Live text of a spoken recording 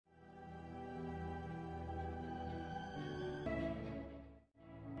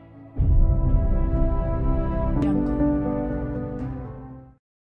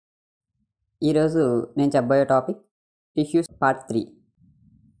ఈరోజు నేను చెప్పబోయే topic tissues part 3.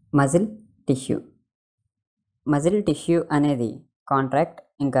 Muscle tissue. Muscle tissue అనేది కాంట్రాక్ట్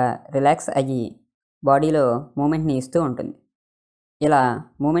ఇంకా రిలాక్స్ అయ్యి బాడీలో మూమెంట్ని ఇస్తూ ఉంటుంది. ఇలా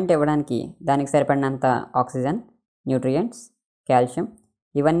మూమెంట్ ఇవ్వడానికి దానికి సరిపడినంత ఆక్సిజన్, న్యూట్రియంట్స్, కాల్షియం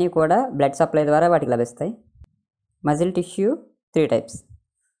ఇవన్నీ కూడా బ్లడ్ సప్లై ద్వారా వాటికి లభిస్తాయి. Muscle tissue 3 types: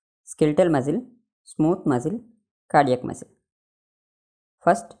 skeletal muscle, smooth muscle, cardiac muscle.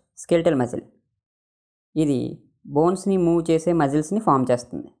 First skeletal muscle. ఇది బోన్స్ని మూవ్ చేసే మజిల్స్ని ఫామ్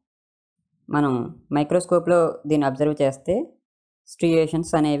చేస్తుంది. మనం మైక్రోస్కోప్లో దీన్ని అబ్జర్వ్ చేస్తే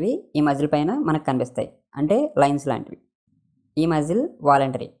స్ట్రియేషన్స్ అనేవి ఈ మజిల్ పైన మనకు కనిపిస్తాయి, అంటే లైన్స్ లాంటివి. ఈ మజిల్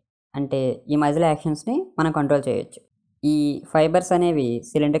వాలంటరీ, అంటే ఈ మజిల్ యాక్షన్స్ని మనం కంట్రోల్ చేయొచ్చు. ఈ ఫైబర్స్ అనేవి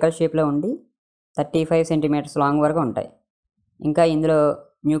సిలిండ్రికల్ షేప్లో ఉండి 35 సెంటీమీటర్స్ లాంగ్ వరకు ఉంటాయి. ఇంకా ఇందులో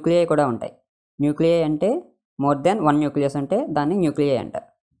న్యూక్లియై కూడా ఉంటాయి. న్యూక్లియై అంటే మోర్ దెన్ 1 న్యూక్లియస్ ఉంటే దాన్ని న్యూక్లియై అంటారు.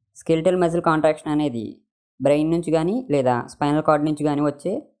 స్కెలిటల్ మజిల్ కాంట్రాక్షన్ అనేది బ్రెయిన్ నుంచి కానీ లేదా స్పైనల్ కార్డ్ నుంచి కానీ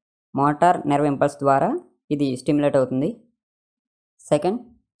వచ్చే మోటార్ నెర్వ్ ఇంపల్స్ ద్వారా ఇది స్టిమ్యులేట్ అవుతుంది. Second,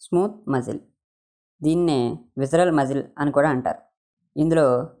 smooth muscle. దీన్నే విజరల్ మజిల్ అని కూడా అంటారు. ఇందులో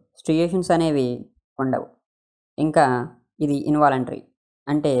స్ట్రియేషన్స్ అనేవి ఉండవు. ఇంకా ఇది ఇన్వాలంటరీ,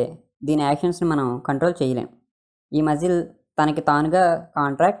 అంటే దీని యాక్షన్స్ని మనం కంట్రోల్ చేయలేం. ఈ మజిల్ తనకి తానుగా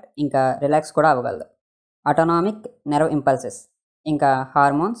కాంట్రాక్ట్ ఇంకా రిలాక్స్ కూడా అవ్వగలదు. ఆటోనామిక్ నెర్వ్ ఇంపల్సెస్ ఇంకా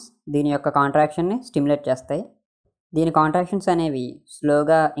హార్మోన్స్ దీని యొక్క కాంట్రాక్షన్ని స్టిమ్యులేట్ చేస్తాయి. దీని కాంట్రాక్షన్స్ అనేవి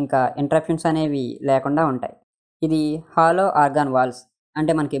స్లోగా ఇంకా ఇంటరప్షన్స్ అనేవి లేకుండా ఉంటాయి. ఇది హాలో ఆర్గాన్ వాల్స్,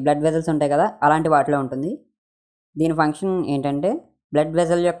 అంటే మనకి బ్లడ్ వెజల్స్ ఉంటాయి కదా, అలాంటి వాటిలో ఉంటుంది. దీని ఫంక్షన్ ఏంటంటే బ్లడ్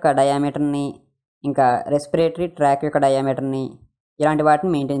వెజల్ యొక్క డయామీటర్ని ఇంకా రెస్పిరేటరీ ట్రాక్ యొక్క డయామీటర్ని ఇలాంటి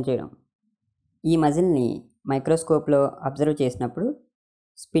వాటిని మెయింటైన్ చేయడం. ఈ మజిల్ని మైక్రోస్కోప్లో అబ్జర్వ్ చేసినప్పుడు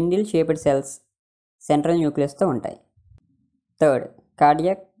స్పిండిల్ షేప్డ్ సెల్స్ సెంట్రల్ న్యూక్లియస్తో ఉంటాయి. Third,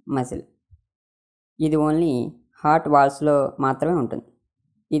 cardiac muscle. ఇది ఓన్లీ హార్ట్ వాల్స్లో మాత్రమే ఉంటుంది.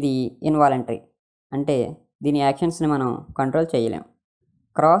 ఇది ఇన్వాలంటరీ, అంటే దీని యాక్షన్స్ని మనం కంట్రోల్ చేయలేం.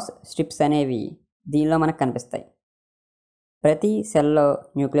 క్రాస్ స్ట్రిప్స్ అనేవి దీనిలో మనకు కనిపిస్తాయి. ప్రతి సెల్లో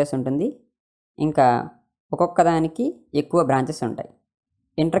న్యూక్లియస్ ఉంటుంది. ఇంకా ఒక్కొక్క దానికి ఎక్కువ బ్రాంచెస్ ఉంటాయి.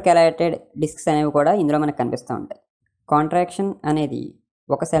 ఇంటర్కెలాటెడ్ డిస్క్స్ అనేవి కూడా ఇందులో మనకు కనిపిస్తూ ఉంటాయి. కాంట్రాక్షన్ అనేది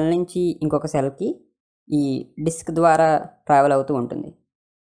ఒక సెల్ నుంచి ఇంకొక సెల్కి ఈ డిస్క్ ద్వారా ట్రావెల్ అవుతూ ఉంటుంది.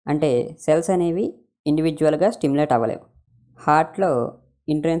 అంటే సెల్స్ అనేవి ఇండివిజువల్గా స్టిమ్యులేట్ అవ్వలేవు. హార్ట్లో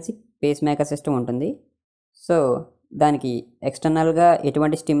ఇంట్రెన్సిక్ పేస్ మేకర్ సిస్టమ్ ఉంటుంది. సో దానికి ఎక్స్టర్నల్గా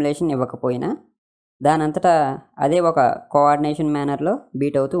ఎటువంటి స్టిమ్యులేషన్ ఇవ్వకపోయినా దానంతటా అదే ఒక కోఆర్డినేషన్ మేనర్లో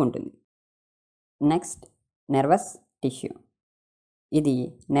బీట్ అవుతూ ఉంటుంది. Next, nervous tissue. ఇది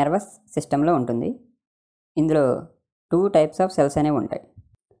నెర్వస్ సిస్టంలో ఉంటుంది. ఇందులో 2 టైప్స్ ఆఫ్ సెల్స్ అనేవి ఉంటాయి: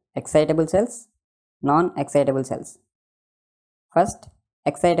 excitable cells, non excitable cells. First,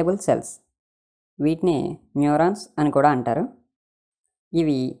 excitable cells. వీటిని న్యూరాన్స్ అని కూడా అంటారు.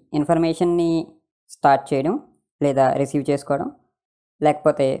 ఇవి ఇన్ఫర్మేషన్ని స్టార్ట్ చేయడం లేదా రిసీవ్ చేసుకోవడం,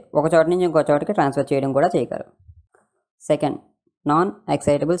 లేకపోతే ఒక చోట నుంచి ఇంకో చోటకి ట్రాన్స్ఫర్ చేయడం కూడా చేయగలరు. Second, non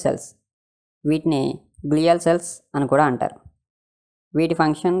excitable cells. వీటిని గ్లియల్ సెల్స్ అని కూడా అంటారు. వీటి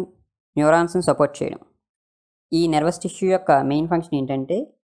ఫంక్షన్ న్యూరాన్స్ని సపోర్ట్ చేయడం. ఈ నెర్వస్ టిష్యూ యొక్క మెయిన్ ఫంక్షన్ ఏంటంటే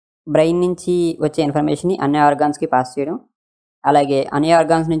బ్రెయిన్ నుంచి వచ్చే ఇన్ఫర్మేషన్ని అన్ని ఆర్గాన్స్కి పాస్ చేయడం, అలాగే అన్ని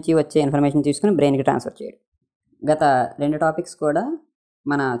ఆర్గాన్స్ నుంచి వచ్చే ఇన్ఫర్మేషన్ తీసుకుని బ్రెయిన్కి ట్రాన్స్ఫర్ చేయడం. గత 2 టాపిక్స్ కూడా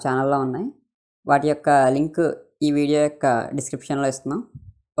మన ఛానల్లో ఉన్నాయి. వాటి యొక్క లింక్ ఈ వీడియో యొక్క డిస్క్రిప్షన్లో ఇస్తున్నాం.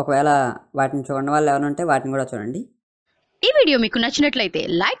 ఒకవేళ వాటిని చూడడం వల్ల ఎవరైనా ఉంటే వాటిని కూడా చూడండి. ఈ వీడియో మీకు నచ్చినట్లయితే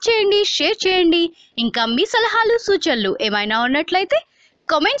లైక్ చేయండి, షేర్ చేయండి. ఇంకా మీ సలహాలు సూచనలు ఏమైనా ఉన్నట్లయితే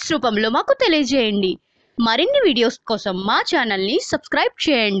కామెంట్స్ రూపంలో మాకు తెలియజేయండి. మరిన్ని వీడియోస్ కోసం మా ఛానల్ని సబ్స్క్రైబ్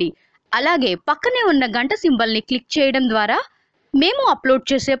చేయండి. అలాగే పక్కనే ఉన్న గంట సింబల్ని క్లిక్ చేయడం ద్వారా మేము అప్లోడ్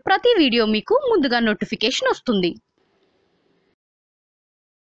చేసే ప్రతి వీడియో మీకు ముందుగా నోటిఫికేషన్ వస్తుంది.